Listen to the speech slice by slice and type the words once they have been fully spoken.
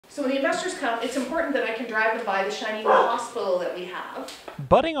So when the investors come, it's important that I can drive them by the shiny new hospital that we have.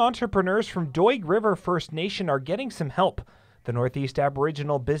 Budding entrepreneurs from Doig River First Nation are getting some help. The Northeast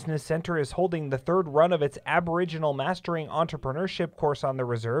Aboriginal Business Centre is holding the third run of its Aboriginal Mastering Entrepreneurship course on the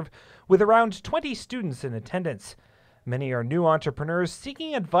reserve, with around 20 students in attendance. Many are new entrepreneurs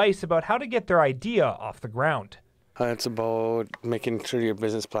seeking advice about how to get their idea off the ground. It's about making sure your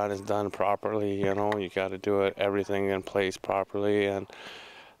business plan is done properly. You know, you got to do everything in place properly and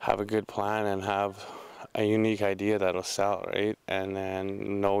have a good plan and have a unique idea that'll sell, right? And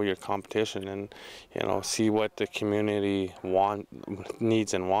then know your competition and, you know, see what the community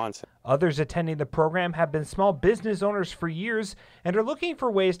needs and wants. Others attending the program have been small business owners for years and are looking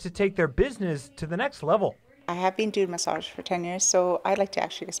for ways to take their business to the next level. I have been doing massage for 10 years, so I'd like to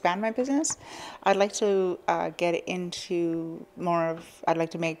actually expand my business. I'd like to get into more of, I'd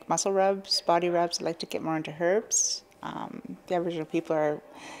like to make muscle rubs, body rubs. I'd like to get more into herbs. The Aboriginal people are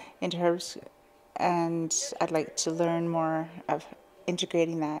into herbs, and I'd like to learn more of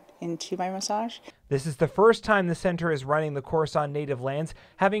integrating that into my massage. This is the first time the centre is running the course on native lands,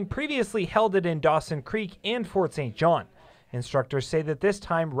 having previously held it in Dawson Creek and Fort St. John. Instructors say that this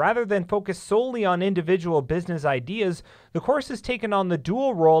time, rather than focus solely on individual business ideas, the course has taken on the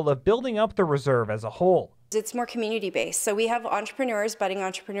dual role of building up the reserve as a whole. It's more community-based. So we have entrepreneurs, budding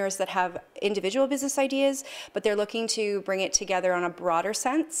entrepreneurs that have individual business ideas, but they're looking to bring it together on a broader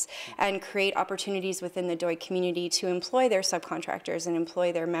sense and create opportunities within the Doig community to employ their subcontractors and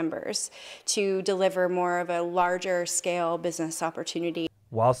employ their members to deliver more of a larger scale business opportunity.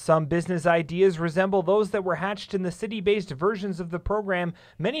 While some business ideas resemble those that were hatched in the city-based versions of the program,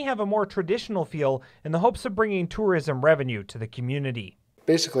 many have a more traditional feel in the hopes of bringing tourism revenue to the community.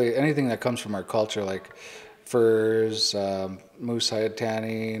 Basically anything that comes from our culture, like furs, moose hide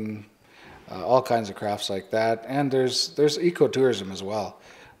tanning, all kinds of crafts like that. And there's ecotourism as well.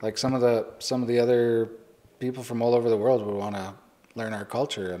 Like some of the other people from all over the world would want to learn our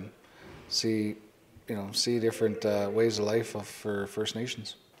culture and see different ways of life for First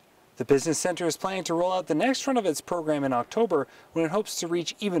Nations. The Business Centre is planning to roll out the next run of its program in October, when it hopes to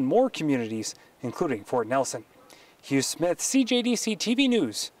reach even more communities, including Fort Nelson. Hugh Smith, CJDC TV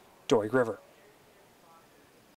News, Doig River.